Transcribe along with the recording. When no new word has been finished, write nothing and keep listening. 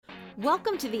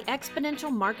Welcome to the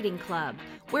Exponential Marketing Club,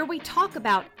 where we talk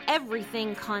about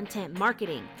everything content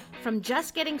marketing, from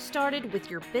just getting started with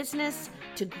your business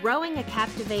to growing a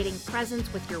captivating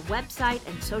presence with your website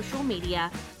and social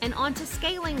media, and on to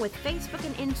scaling with Facebook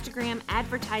and Instagram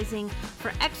advertising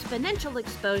for exponential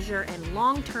exposure and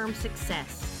long-term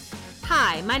success.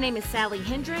 Hi, my name is Sally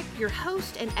Hendrick, your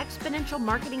host and exponential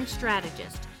marketing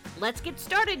strategist. Let's get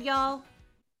started, y'all.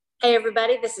 Hey,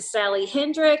 everybody, this is Sally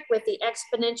Hendrick with the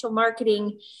Exponential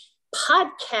Marketing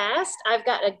Podcast. I've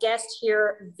got a guest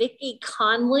here, Vicki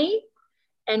Conley,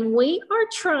 and we are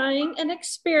trying an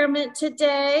experiment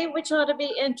today, which ought to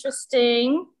be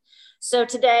interesting. So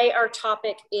today our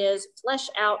topic is flesh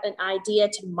out an idea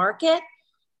to market,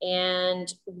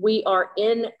 and we are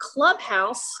in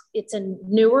Clubhouse. It's a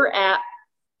newer app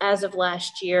as of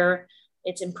last year.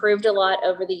 It's improved a lot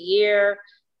over the year.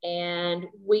 And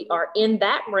we are in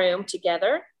that room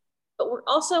together, but we're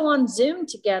also on Zoom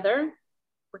together,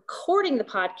 recording the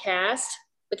podcast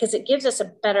because it gives us a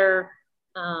better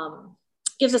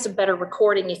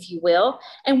recording, if you will.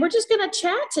 And we're just going to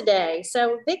chat today.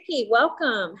 So, Vicki,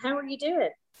 welcome. How are you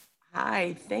doing?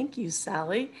 Hi, thank you,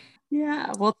 Sally.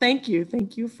 Yeah, well, thank you.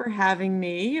 Thank you for having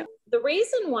me. The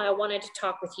reason why I wanted to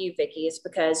talk with you, Vicki, is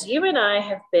because you and I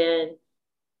have been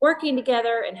working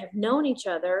together and have known each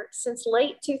other since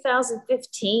late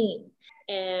 2015.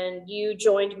 And you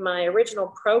joined my original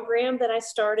program that I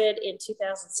started in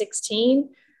 2016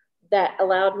 that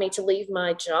allowed me to leave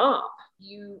my job.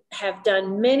 You have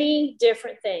done many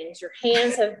different things. Your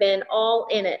hands have been all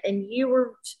in it. And you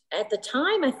were, at the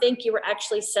time, I think you were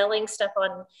actually selling stuff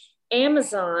on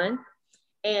Amazon.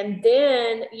 And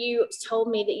then you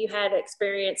told me that you had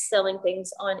experience selling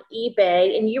things on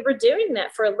eBay, and you were doing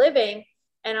that for a living.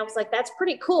 And I was like, that's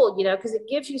pretty cool, because it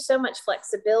gives you so much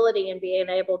flexibility in being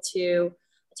able to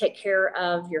take care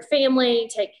of your family,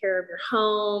 take care of your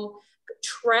home,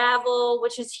 travel,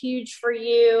 which is huge for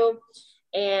you.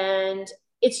 And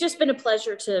it's just been a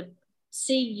pleasure to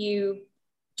see you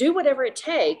do whatever it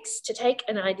takes to take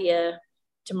an idea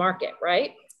to market,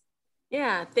 right?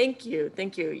 Yeah, thank you.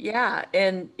 Thank you. Yeah.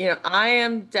 And, I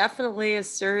am definitely a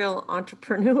serial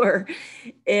entrepreneur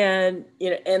and,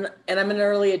 and I'm an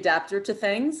early adapter to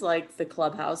things like the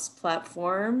Clubhouse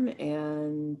platform.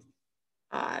 And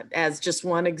as just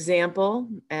one example,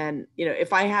 and,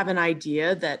 if I have an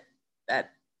idea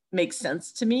that makes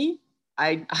sense to me,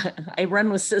 I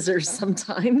run with scissors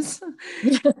sometimes.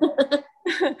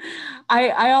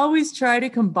 I always try to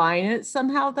combine it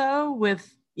somehow though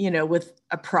with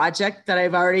a project that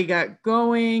I've already got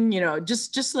going,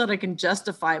 just so that I can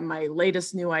justify my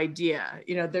latest new idea.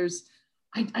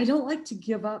 I don't like to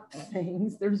give up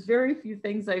things. There's very few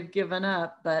things I've given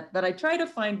up, but I try to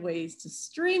find ways to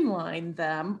streamline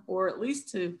them, or at least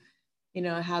to,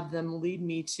 have them lead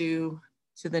me to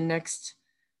the next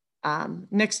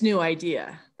new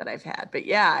idea that I've had. But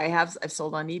yeah, I've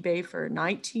sold on eBay for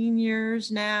 19 years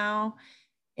now.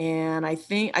 And I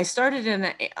think I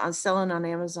started on selling on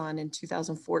Amazon in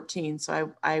 2014.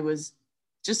 So I was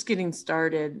just getting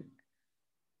started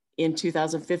in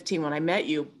 2015 when I met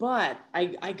you, but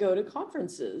I go to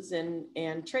conferences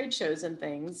and trade shows and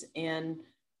things. And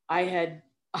I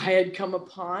had come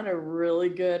upon a really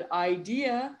good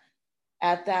idea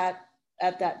at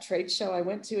that trade show I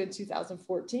went to in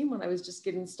 2014 when I was just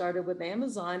getting started with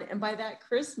Amazon. And by that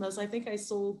Christmas, I think I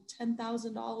sold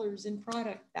 $10,000 in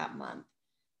product that month.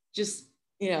 Just,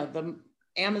 the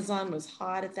Amazon was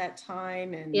hot at that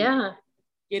time, and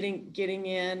getting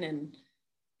in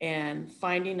and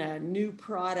finding a new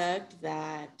product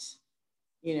that,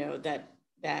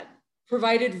 that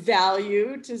provided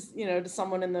value to, to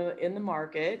someone in the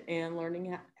market, and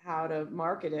learning how to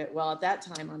market it. Well, at that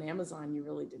time on Amazon, you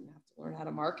really didn't have to learn how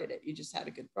to market it. You just had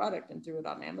a good product and threw it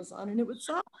on Amazon and it would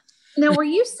sell. Now, were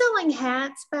you selling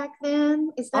hats back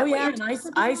then? Is that what you're talking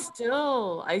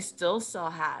about? I still sell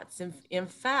hats. In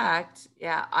fact,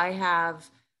 yeah, I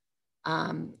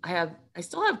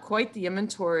still have quite the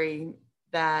inventory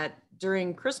that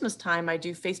during Christmas time I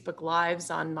do Facebook Lives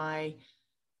on my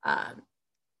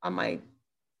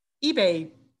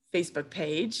eBay Facebook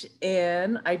page,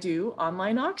 and I do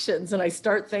online auctions, and I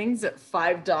start things at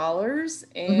 $5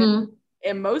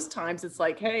 and most times it's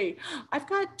like, hey, I've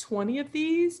got 20 of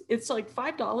these. It's like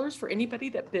 $5 for anybody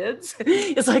that bids.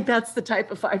 It's like, that's the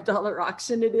type of $5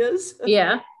 auction it is.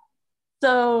 Yeah.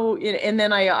 So, and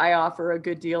then I offer a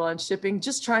good deal on shipping,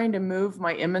 just trying to move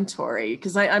my inventory,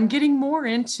 because I'm getting more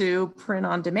into print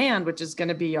on demand, which is going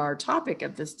to be our topic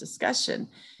of this discussion.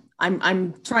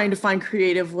 I'm trying to find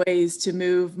creative ways to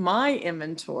move my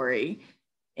inventory,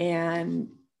 and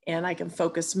I can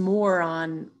focus more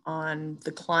on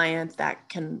the client that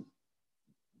can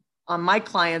on my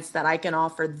clients that I can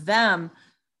offer them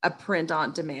a print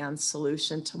on demand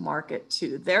solution to market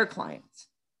to their clients.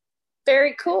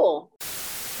 Very cool.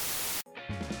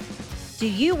 Do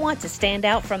you want to stand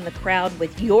out from the crowd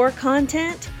with your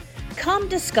content? Come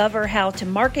discover how to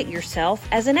market yourself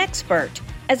as an expert,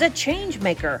 as a change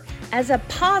maker, as a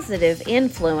positive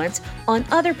influence on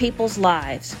other people's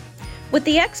lives. With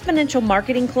the Exponential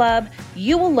Marketing Club,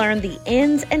 you will learn the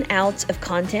ins and outs of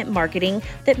content marketing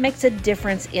that makes a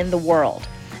difference in the world.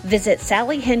 Visit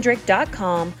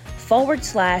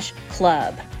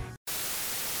sallyhendrick.com/club.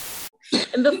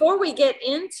 And before we get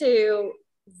into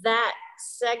that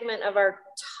segment of our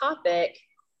topic,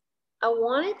 I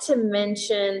wanted to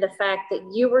mention the fact that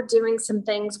you were doing some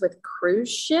things with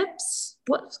cruise ships.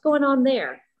 What's going on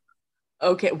there?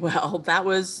 Okay, well, that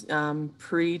was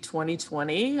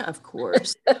pre-2020, of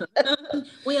course.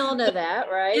 We all know that,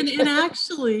 right? And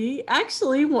actually,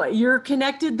 what you're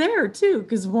connected there too,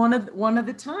 because one of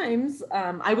the times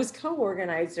I was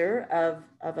co-organizer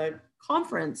of a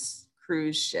conference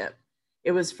cruise ship.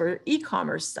 It was for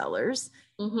e-commerce sellers,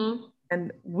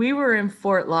 and we were in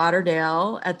Fort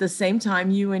Lauderdale at the same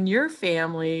time you and your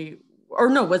family, or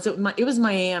no, it was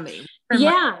Miami?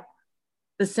 Yeah.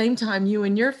 The same time you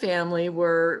and your family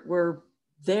were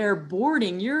there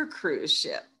boarding your cruise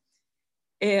ship.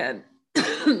 And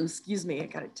excuse me, I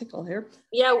got a tickle here.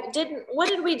 Yeah, what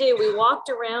did we do? We walked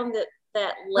around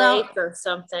that lake or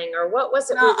something, or what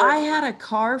was it? I had a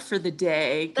car for the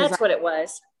day. That's what it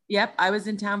was. Yep, I was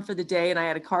in town for the day and I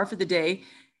had a car for the day.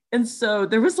 And so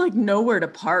there was like nowhere to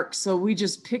park. So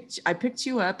I picked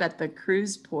you up at the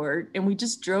cruise port and we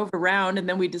just drove around, and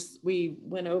then we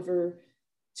went over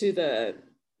the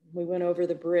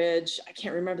bridge. I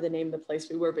can't remember the name of the place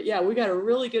we were, but yeah, we got a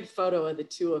really good photo of the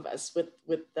two of us with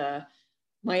the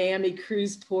Miami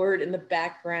cruise port in the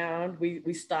background.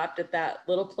 We stopped at that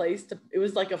little place it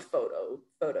was like a photo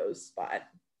spot.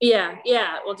 Yeah.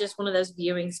 Well, just one of those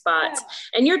viewing spots. Yeah.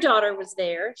 And your daughter was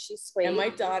there. She's sweet. And my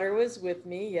daughter was with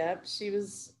me. Yep. She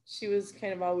was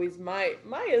kind of always my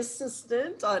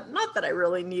assistant. Not that I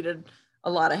really needed a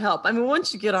lot of help. I mean,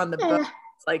 once you get on the boat,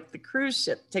 it's like the cruise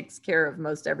ship takes care of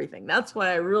most everything. That's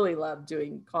why I really love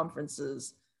doing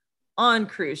conferences on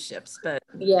cruise ships. But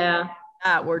yeah,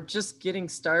 we're just getting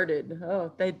started.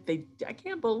 Oh, I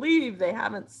can't believe they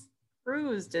haven't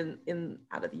cruised in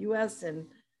out of the US in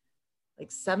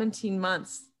like 17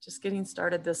 months, just getting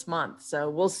started this month. So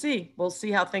we'll see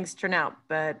how things turn out.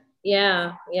 But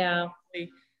yeah.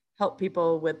 We help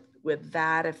people with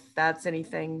that, if that's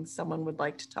anything someone would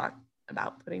like to talk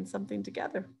about, putting something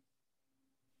together.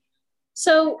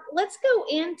 So let's go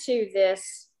into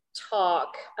this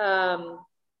talk.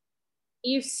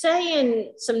 You say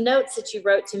in some notes that you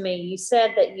wrote to me, you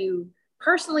said that you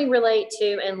personally relate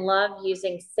to and love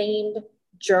using themed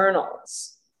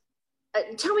journals.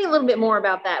 Tell me a little bit more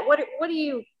about that. What are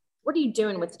you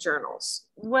doing with the journals?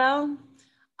 Well,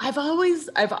 I've always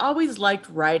liked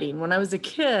writing. When I was a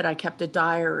kid, I kept a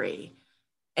diary,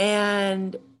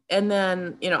 and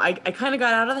then, I kind of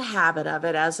got out of the habit of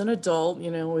it as an adult.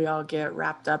 We all get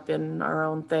wrapped up in our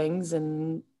own things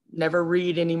and never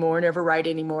read anymore, never write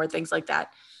anymore, things like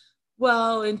that.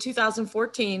 Well, in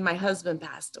 2014, my husband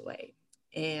passed away,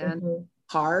 and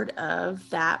part of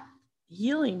that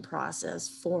healing process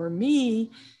for me,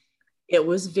 it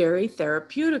was very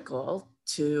therapeutical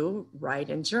to write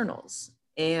in journals.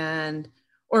 So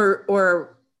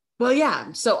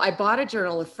I bought a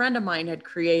journal. A friend of mine had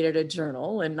created a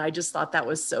journal, and I just thought that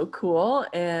was so cool.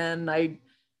 And I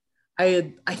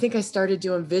think I started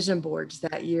doing vision boards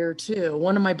that year too.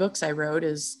 One of my books I wrote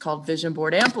is called Vision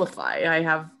Board Amplify.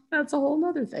 That's a whole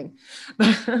nother thing.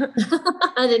 I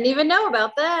didn't even know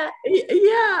about that.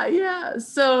 Yeah.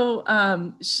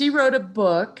 So she wrote a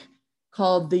book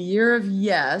called The Year of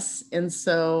Yes. And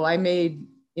so I made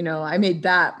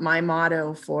that my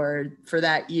motto for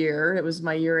that year. It was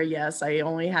my year of yes. I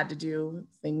only had to do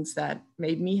things that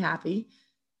made me happy.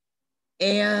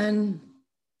 And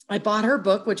I bought her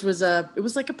book, which was it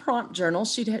was like a prompt journal.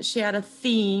 She had a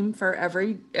theme for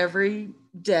every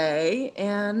day,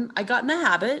 and I got in the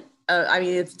habit.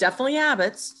 It's definitely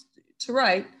habits to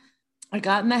write. I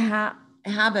got in the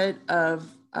habit of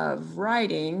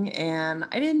writing, and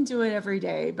I didn't do it every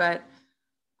day, but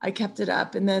I kept it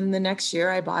up. And then the next year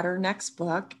I bought her next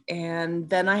book, and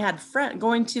then I had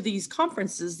going to these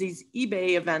conferences, these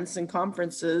eBay events and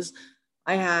conferences.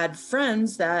 I had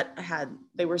friends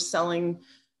they were selling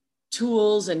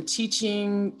tools and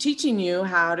teaching you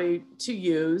how to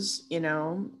use,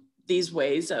 these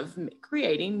ways of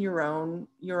creating your own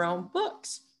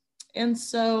books. And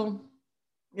so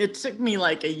it took me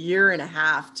like a year and a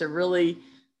half to really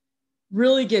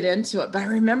really get into it. But I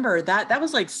remember that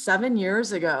was like 7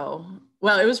 years ago.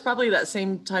 Well, it was probably that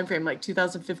same time frame, like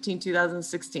 2015,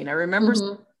 2016. I remember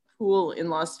Mm-hmm. pool in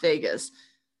Las Vegas.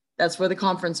 That's where the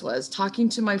conference was, talking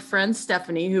to my friend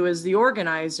Stephanie, who is the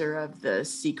organizer of the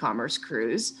Sea Commerce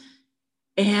Cruise,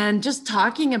 and just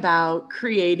talking about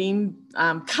creating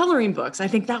coloring books. I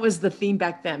think that was the theme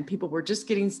back then. People were just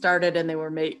getting started and they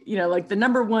were made, like the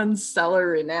number one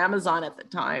seller in Amazon at the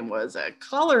time was a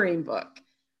coloring book,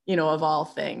 of all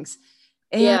things.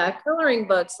 And Yeah, coloring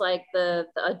books, like the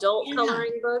adult yeah,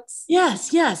 coloring books.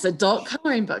 yes, adult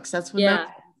coloring books. That's when those Yeah.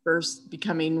 were first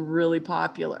becoming really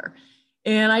popular.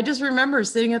 And I just remember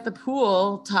sitting at the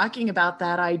pool talking about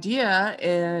that idea.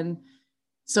 And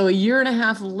so a year and a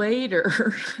half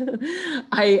later,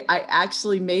 I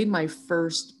actually made my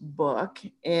first book,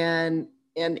 and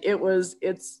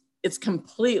it's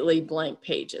completely blank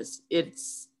pages.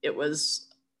 It was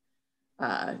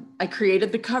I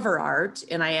created the cover art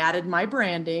and I added my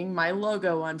branding, my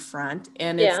logo on front,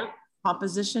 and it's a Yeah.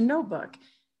 composition notebook.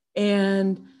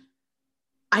 And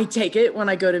I take it when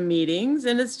I go to meetings,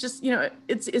 and it's just,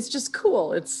 it's just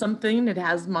cool. It's something that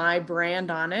has my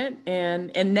brand on it,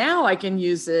 and now I can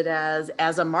use it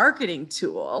as a marketing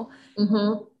tool,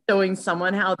 Mm-hmm. showing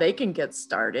someone how they can get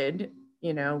started,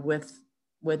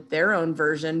 with their own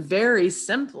version very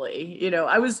simply.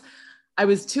 I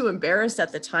was too embarrassed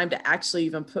at the time to actually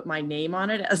even put my name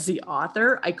on it as the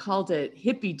author. I called it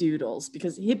Hippie Doodles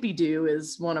because Hippie Doo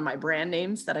is one of my brand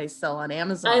names that I sell on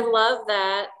Amazon. I love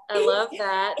that. I love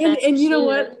that. That's And you know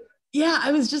cute. what? Yeah,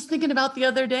 I was just thinking about the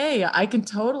other day. I can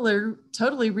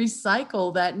totally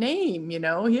recycle that name,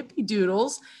 Hippie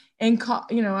Doodles, and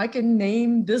I can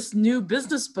name this new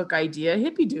business book idea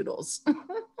Hippie Doodles.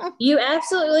 You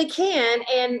absolutely can.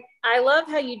 And I love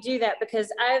how you do that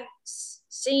because I've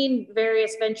seen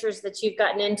various ventures that you've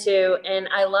gotten into, and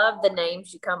I love the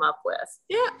names you come up with.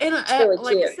 Yeah, and It's really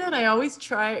like I cute. said, I always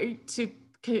try to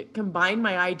combine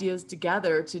my ideas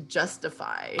together to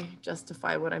justify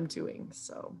what I'm doing.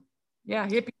 So, yeah,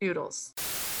 Hippie Doodles.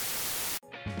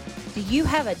 Do you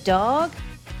have a dog?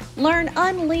 Learn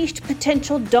unleashed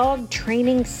potential dog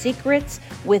training secrets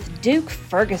with Duke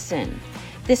Ferguson.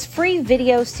 This free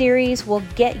video series will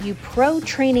get you pro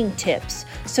training tips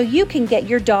so you can get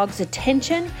your dog's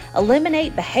attention,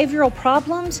 eliminate behavioral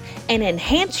problems, and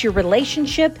enhance your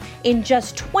relationship in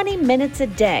just 20 minutes a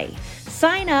day.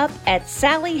 Sign up at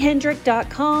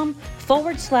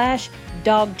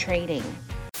sallyhendrick.com/dog training.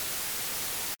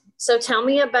 So tell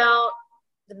me about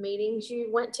the meetings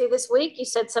you went to this week. You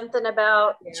said something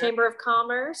about Chamber of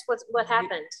Commerce. What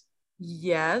happened?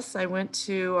 Yes, I went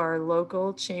to our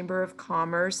local Chamber of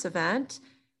Commerce event,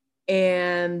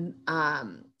 and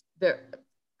there,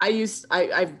 I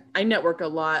network a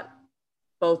lot,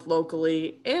 both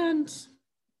locally and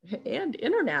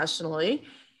internationally,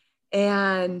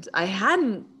 and I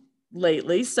hadn't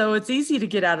lately, so it's easy to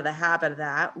get out of the habit of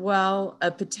that. Well,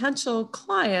 a potential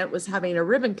client was having a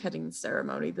ribbon cutting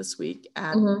ceremony this week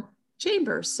at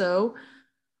Chamber, so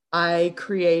I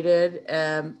created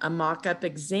a mock-up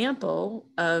example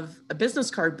of a business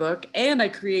card book, and I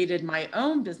created my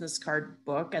own business card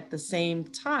book at the same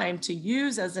time to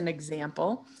use as an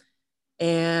example,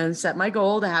 and set my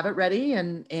goal to have it ready.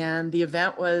 And the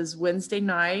event was Wednesday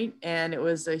night, and it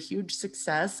was a huge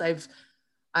success.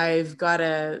 I've got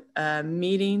a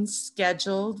meeting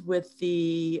scheduled with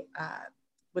the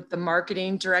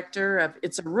marketing director of,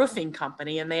 it's a roofing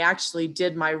company, and they actually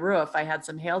did my roof. I had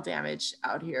some hail damage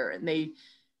out here, and they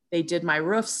did my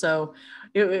roof. So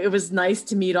it was nice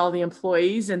to meet all the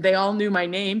employees, and they all knew my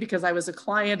name because I was a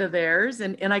client of theirs,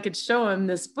 and I could show them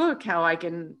this book, how I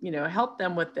can, help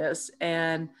them with this.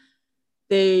 And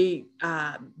they've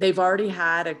already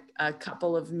had a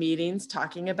couple of meetings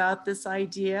talking about this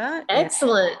idea.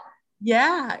 Excellent.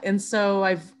 Yeah. And so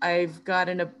I've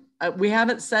gotten we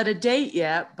haven't set a date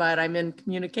yet, but I'm in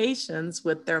communications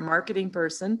with their marketing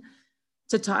person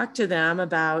to talk to them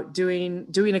about doing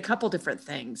a couple different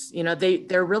things.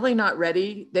 They're really not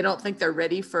ready. They don't think they're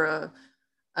ready for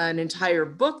an entire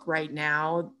book right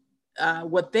now.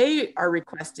 What they are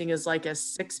requesting is like a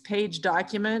 6-page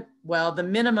document. Well, the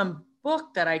minimum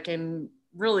book that I can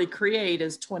really create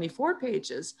is 24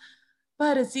 pages,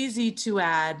 but it's easy to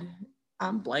add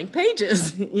blank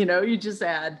pages. You just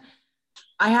add.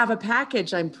 I have a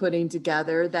package I'm putting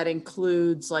together that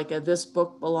includes like this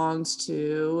book belongs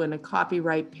to, and a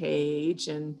copyright page.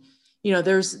 And,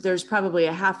 there's probably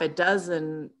a half a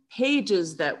dozen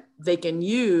pages that they can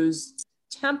use,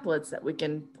 templates that we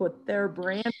can put their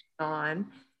brand on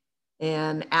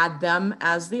and add them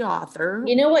as the author.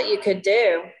 You know what you could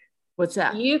do? What's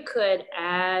that? You could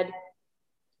add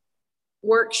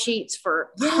worksheets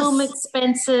for Yes. home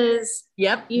expenses.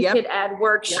 Yep. You could add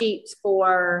worksheets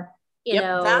for, you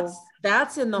know,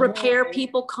 that's in the repair whole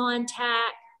people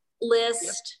contact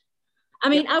list. I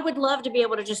mean, I would love to be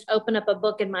able to just open up a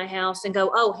book in my house and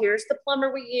go, oh, here's the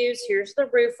plumber we use. Here's the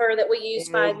roofer that we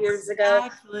used 5 years ago.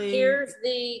 Here's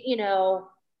the, you know,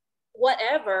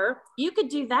 whatever. You could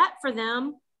do that for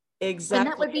them. Exactly.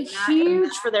 And that would be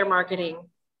huge for their marketing.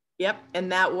 Yep.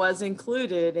 And that was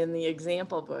included in the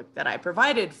example book that I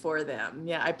provided for them.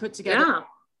 Yeah. I put together a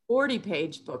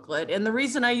 40-page booklet. And the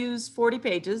reason I use 40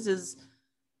 pages is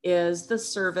the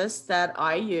service that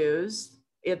I use.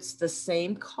 It's the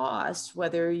same cost,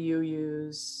 whether you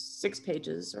use 6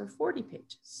 pages or 40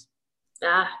 pages.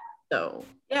 So,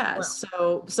 yeah. Well.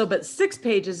 So, but 6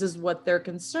 pages is what they're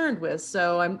concerned with.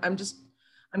 So I'm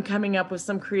coming up with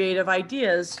some creative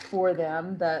ideas for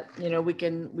them that, you know, we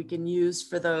can use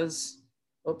for those.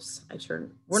 Oops, I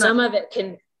turned. Some of it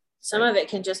can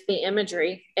just be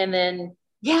imagery, and then.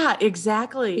 Yeah,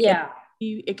 exactly. Yeah.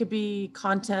 It could be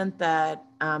content that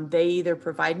they either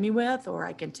provide me with, or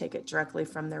I can take it directly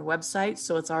from their website.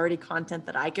 So it's already content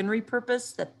that I can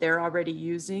repurpose that they're already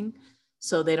using.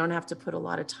 So they don't have to put a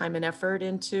lot of time and effort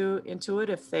into it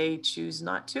if they choose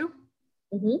not to.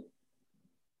 Mm-hmm.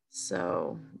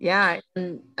 So yeah,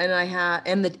 and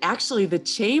actually the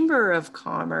Chamber of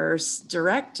Commerce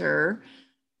director,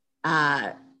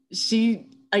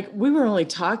 we were only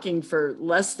talking for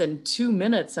less than 2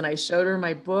 minutes, and I showed her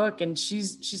my book, and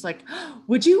she's like,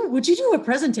 would you do a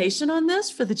presentation on this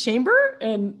for the chamber?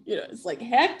 And you know, it's like,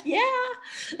 heck yeah.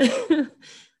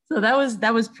 So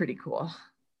that was pretty cool.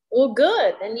 Well,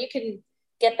 good. And you can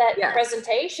get that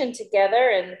presentation together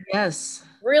and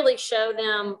really show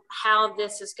them how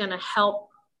this is going to help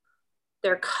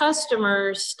their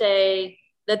customers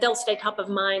they'll stay top of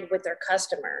mind with their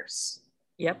customers.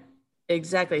 Yep,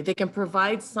 exactly. They can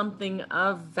provide something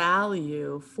of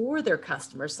value for their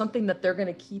customers, something that they're going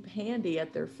to keep handy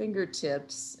at their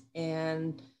fingertips,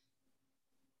 and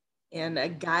a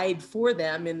guide for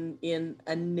them in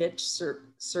a niche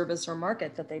service or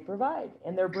market that they provide.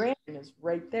 And their branding is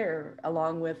right there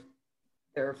along with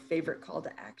their favorite call to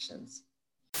actions.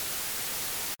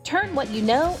 Turn what you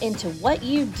know into what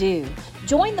you do.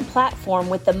 Join the platform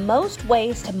with the most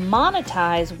ways to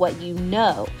monetize what you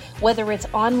know, whether it's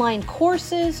online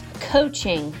courses,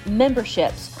 coaching,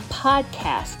 memberships,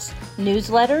 podcasts,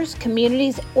 newsletters,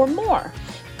 communities, or more.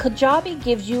 Kajabi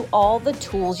gives you all the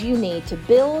tools you need to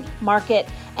build, market,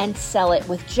 and sell it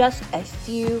with just a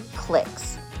few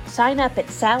clicks. Sign up at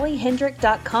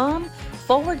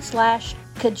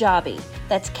sallyhendrick.com/Kajabi.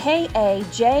 That's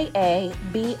Kajabi.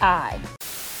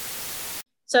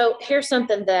 So here's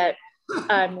something that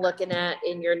I'm looking at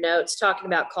in your notes, talking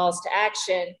about calls to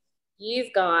action.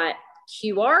 You've got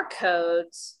QR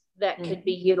codes that could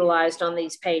be utilized on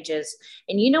these pages.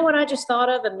 And you know what I just thought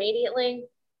of immediately?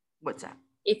 What's that?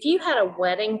 If you had a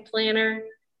wedding planner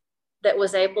that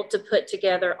was able to put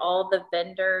together all the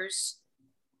vendors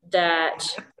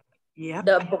that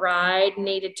the bride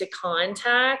needed to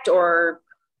contact, or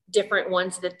different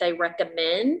ones that they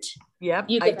recommend. Yep,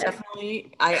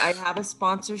 I have a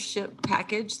sponsorship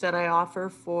package that I offer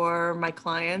for my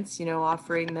clients, you know,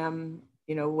 offering them,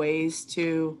 you know, ways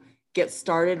to get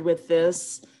started with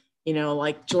this, you know,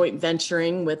 like joint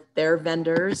venturing with their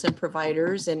vendors and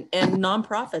providers, and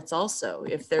nonprofits also.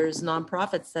 If there's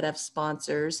nonprofits that have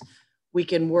sponsors, we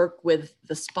can work with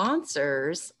the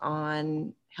sponsors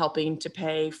on helping to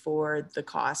pay for the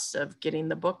costs of getting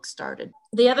the book started.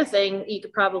 The other thing you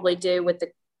could probably do with the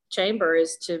chamber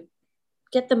is to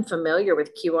get them familiar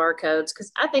with QR codes, because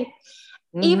I think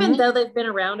even though they've been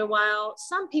around a while,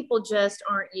 some people just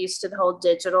aren't used to the whole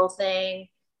digital thing.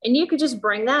 And you could just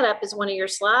bring that up as one of your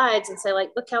slides and say,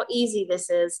 like, look how easy this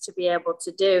is to be able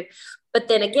to do. But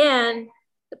then again,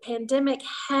 the pandemic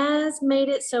has made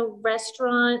it so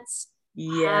restaurants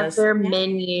have their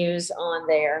menus on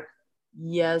there.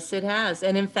 Yes, it has.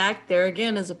 And in fact, there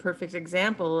again is a perfect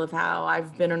example of how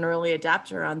I've been an early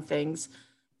adapter on things.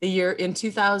 The year in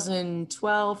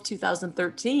 2012,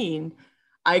 2013,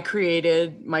 I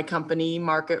created my company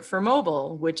Market for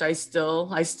Mobile, which I still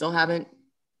haven't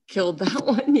killed that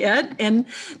one yet. And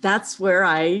that's where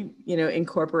I, you know,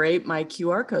 incorporate my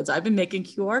QR codes. I've been making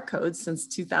QR codes since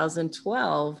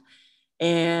 2012,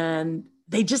 and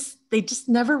they just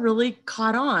never really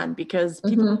caught on because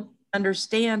people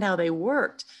understand how they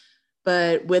worked.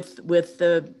 But with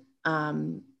the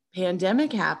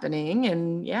pandemic happening,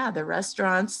 and the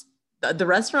restaurants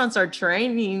are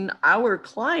training our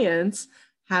clients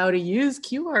how to use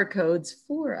QR codes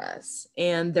for us,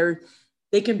 and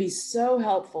they can be so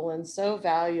helpful and so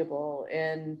valuable.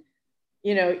 And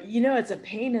It's a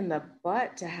pain in the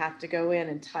butt to have to go in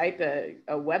and type a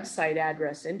website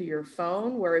address into your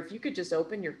phone, where if you could just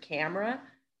open your camera,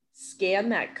 scan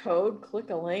that code, click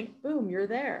a link, boom, you're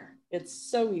there. It's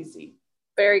so easy.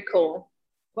 Very cool.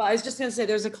 Well, I was just going to say,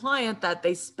 there's a client that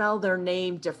they spell their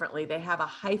name differently. They have a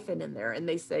hyphen in there, and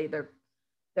they say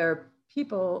their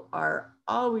people are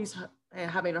always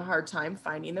having a hard time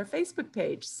finding their Facebook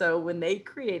page. So when they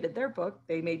created their book,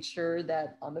 they made sure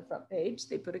that on the front page,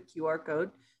 they put a QR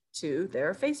code to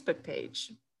their Facebook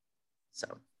page. So,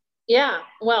 yeah,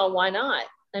 well, why not?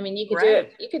 I mean, you could do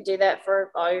it. You could do that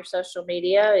for all your social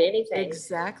media, anything.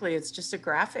 Exactly. It's just a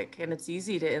graphic, and it's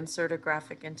easy to insert a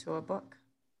graphic into a book.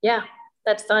 Yeah,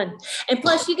 that's fun. And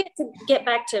plus you get to get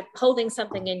back to holding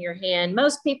something in your hand.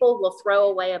 Most people will throw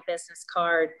away a business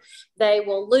card. They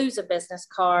will lose a business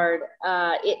card.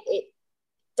 It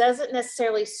doesn't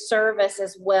necessarily service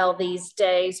as well these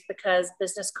days because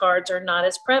business cards are not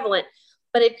as prevalent.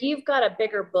 But if you've got a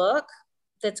bigger book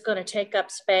that's going to take up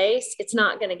space, it's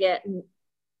not going to get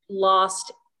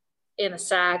lost in a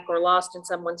sack or lost in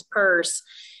someone's purse.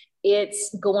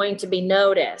 It's going to be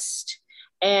noticed.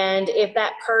 And if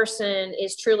that person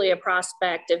is truly a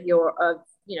prospect of your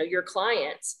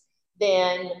clients,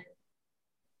 then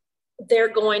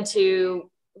they're going to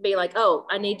be like, oh,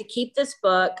 I need to keep this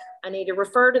book. I need to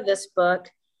refer to this book.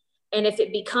 And if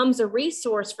it becomes a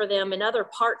resource for them in other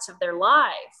parts of their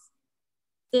life,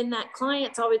 then that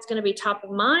client's always going to be top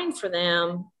of mind for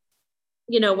them,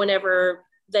 whenever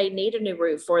they need a new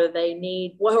roof or they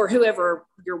need, or whoever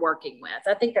you're working with.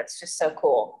 I think that's just so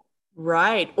cool.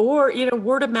 Right. Or,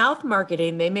 word of mouth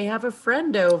marketing. They may have a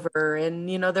friend over and,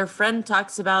 their friend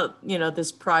talks about,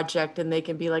 this project, and they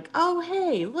can be like, oh,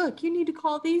 hey, look, you need to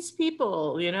call these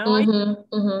people, and,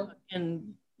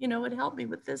 it helped me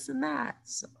with this and that.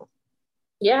 So.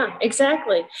 Yeah,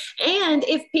 exactly. And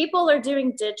if people are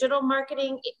doing digital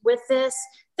marketing with this,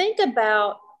 think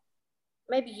about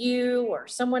maybe you or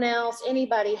someone else,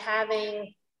 anybody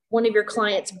having one of your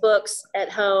clients' books at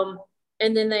home,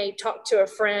 and then they talk to a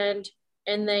friend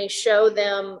and they show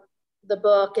them the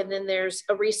book, and then there's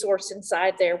a resource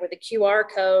inside there with a QR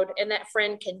code, and that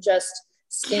friend can just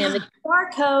scan the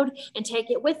QR code and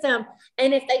take it with them.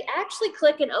 And if they actually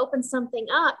click and open something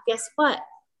up, guess what?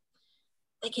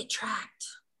 They get tracked.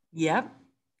 Yep.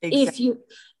 Exactly.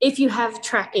 If you have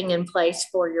tracking in place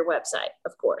for your website,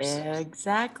 of course.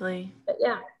 Exactly. But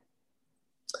yeah.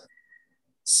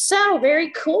 So very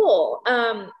cool.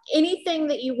 Anything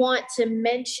that you want to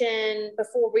mention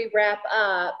before we wrap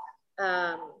up?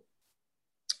 Like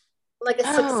a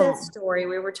success story.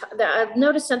 I've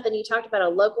noticed something you talked about, a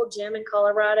local gym in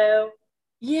Colorado.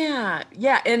 Yeah.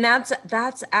 And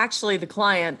that's actually the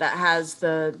client that has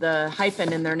the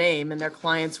hyphen in their name, and their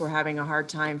clients were having a hard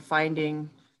time finding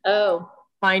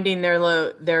finding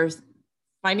themselves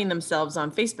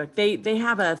on Facebook. They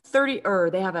have a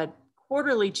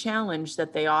quarterly challenge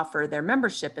that they offer their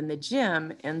membership in the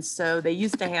gym. And so they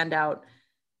used to hand out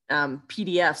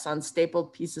PDFs on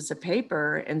stapled pieces of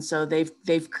paper. And so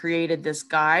they've created this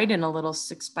guide in a little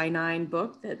 6x9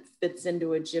 book that fits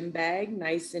into a gym bag,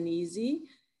 nice and easy.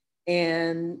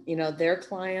 And, their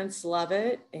clients love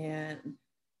it. And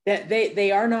that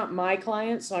they are not my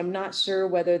clients. So I'm not sure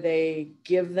whether they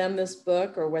give them this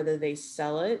book or whether they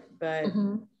sell it, but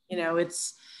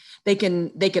they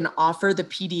can offer the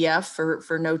PDF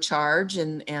for no charge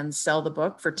and sell the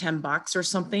book for $10 or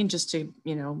something, just to,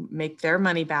 make their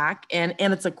money back. And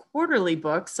it's a quarterly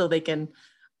book, so they can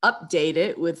update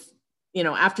it with,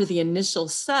 after the initial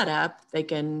setup, they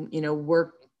can,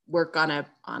 work on a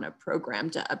program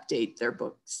to update their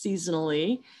book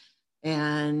seasonally,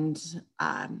 and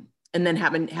then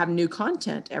have new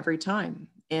content every time,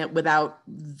 and without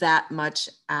that much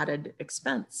added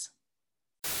expense.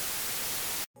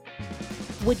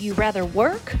 Would you rather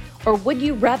work or would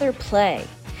you rather play?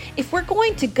 If we're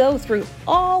going to go through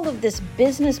all of this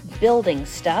business building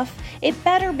stuff, it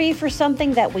better be for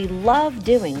something that we love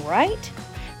doing, right?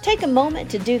 Take a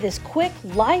moment to do this quick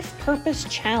life purpose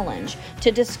challenge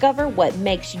to discover what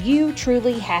makes you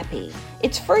truly happy.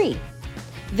 It's free.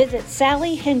 Visit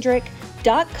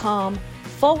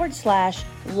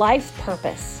sallyhendrick.com/life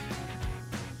purpose.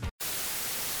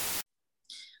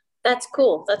 That's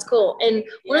cool. And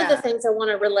one of the things I want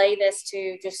to relay this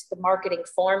to, just the marketing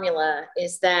formula,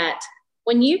 is that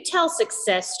when you tell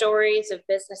success stories of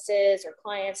businesses or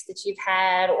clients that you've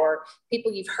had or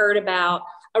people you've heard about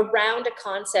around a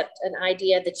concept, an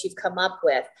idea that you've come up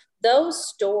with, those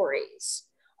stories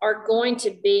are going to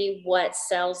be what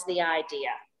sells the idea.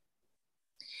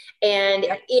 And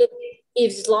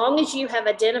as long as you have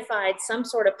identified some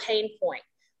sort of pain point,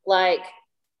 like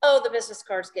oh, the business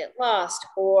cards get lost,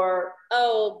 or,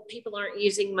 oh, people aren't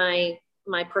using my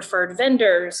preferred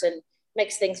vendors and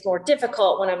makes things more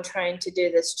difficult when I'm trying to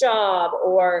do this job,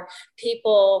 or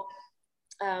people,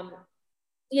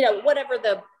 whatever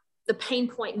the pain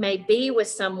point may be with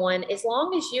someone, as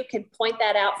long as you can point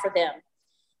that out for them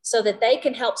so that they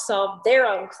can help solve their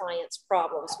own clients'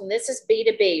 problems. When this is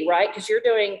B2B, right? Because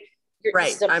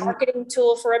this is a marketing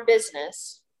tool for a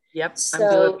business. Yep, so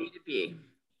I'm doing B2B.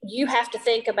 You have to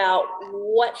think about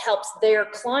what helps their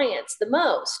clients the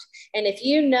most. And if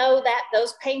you know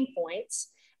those pain points,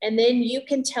 and then you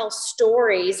can tell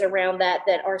stories around that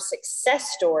are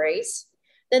success stories,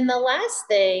 then the last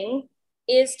thing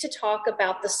is to talk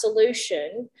about the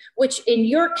solution, which in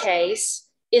your case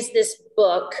is this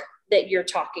book that you're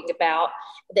talking about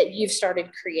that you've started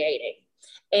creating.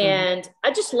 And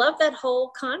I just love that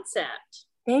whole concept.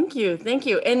 Thank you.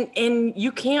 And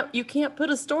you can't put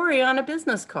a story on a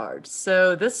business card.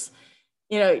 So this,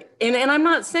 and I'm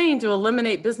not saying to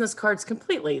eliminate business cards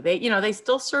completely. They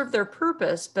still serve their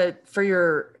purpose, but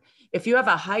if you have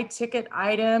a high ticket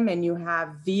item and you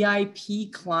have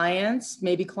VIP clients,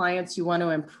 maybe clients you want to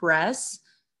impress,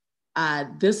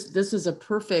 this is a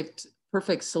perfect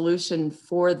solution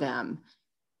for them.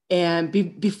 And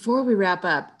before we wrap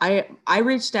up, I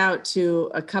reached out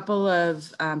to a couple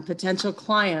of potential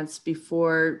clients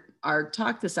before our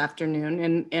talk this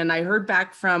afternoon, and I heard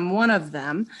back from one of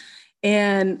them,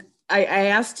 and I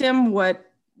asked him what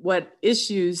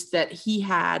issues that he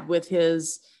had with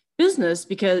his business,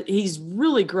 because he's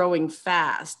really growing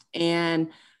fast.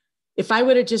 And if I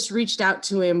would have just reached out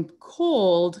to him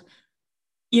cold,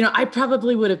 I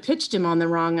probably would have pitched him on the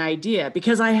wrong idea,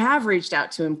 because I have reached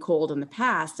out to him cold in the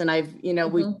past, and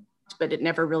but it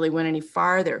never really went any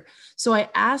farther. So I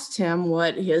asked him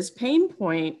what his pain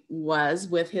point was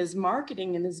with his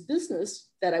marketing and his business,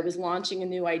 that I was launching a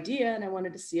new idea, and I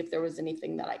wanted to see if there was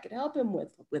anything that I could help him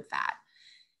with that.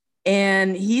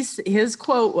 And his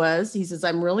quote was, he says,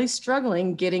 "I'm really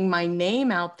struggling getting my name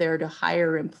out there to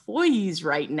hire employees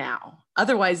right now.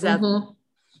 Otherwise,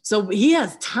 So he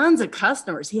has tons of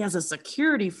customers. He has a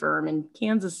security firm in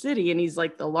Kansas City, and he's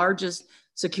like the largest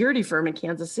security firm in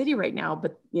Kansas City right now.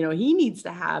 But, he needs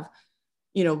to have,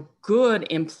 good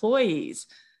employees.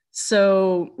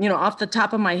 So, off the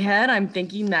top of my head, I'm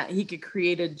thinking that he could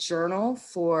create a journal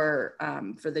for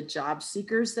the job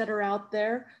seekers that are out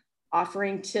there,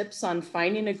 offering tips on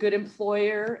finding a good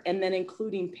employer, and then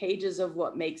including pages of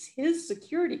what makes his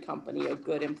security company a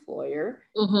good employer.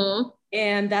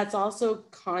 And that's also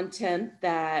content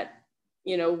that,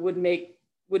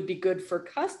 would be good for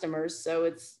customers. So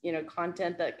it's,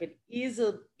 content that could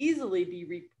easily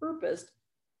be repurposed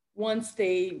once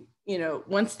they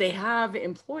have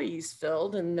employees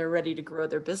filled and they're ready to grow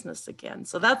their business again.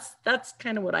 So that's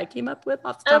kind of what I came up with.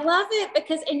 I love it,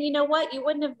 because, and you know what, you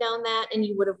wouldn't have known that, and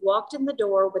you would have walked in the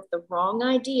door with the wrong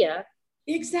idea.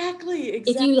 Exactly.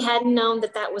 If you hadn't known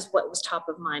that was what was top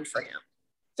of mind for him.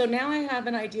 So now I have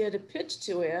an idea to pitch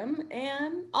to him,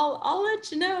 and I'll let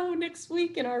you know next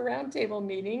week in our roundtable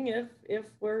meeting if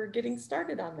we're getting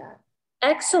started on that.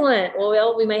 Excellent.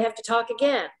 Well, we may have to talk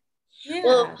again. Yeah.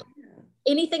 Well,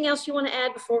 anything else you want to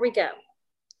add before we go?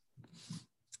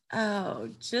 Oh,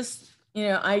 just,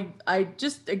 I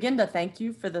just, again, to thank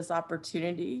you for this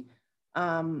opportunity.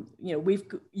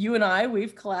 You and I,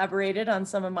 we've collaborated on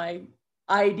some of my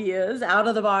ideas, out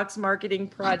of the box marketing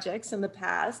projects in the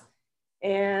past.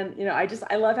 And,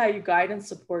 I love how you guide and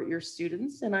support your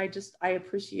students. And I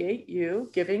appreciate you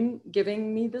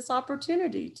giving me this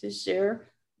opportunity to share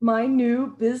my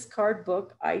new BizCard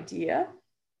book idea.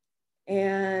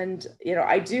 And,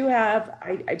 I do have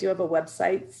a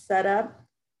website set up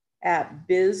at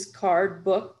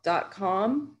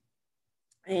bizcardbook.com.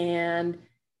 And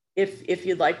if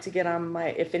you'd like to get on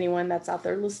if anyone that's out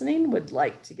there listening would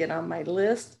like to get on my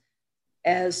list,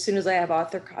 as soon as I have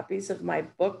author copies of my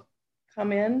book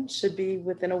come in, should be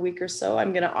within a week or so,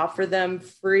 I'm going to offer them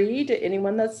free to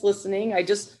anyone that's listening. I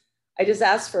just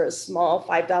asked for a small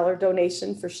 $5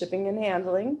 donation for shipping and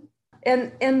handling.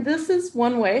 And this is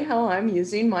one way how I'm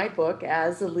using my book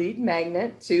as a lead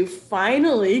magnet to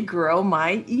finally grow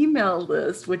my email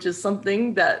list, which is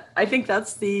something that I think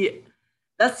that's the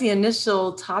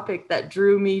initial topic that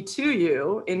drew me to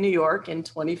you in New York in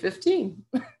 2015.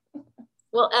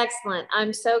 Well, excellent.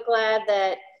 I'm so glad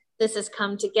that this has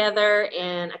come together,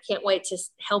 and I can't wait to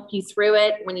help you through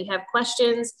it when you have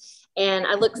questions. And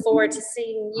I look forward to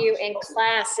seeing you in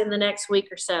class in the next week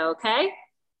or so. Okay?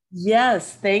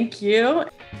 Yes, thank you.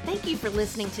 Thank you for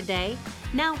listening today.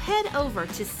 Now head over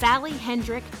to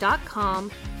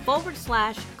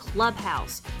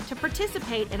sallyhendrick.com/clubhouse to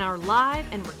participate in our live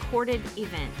and recorded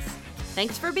events.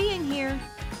 Thanks for being here.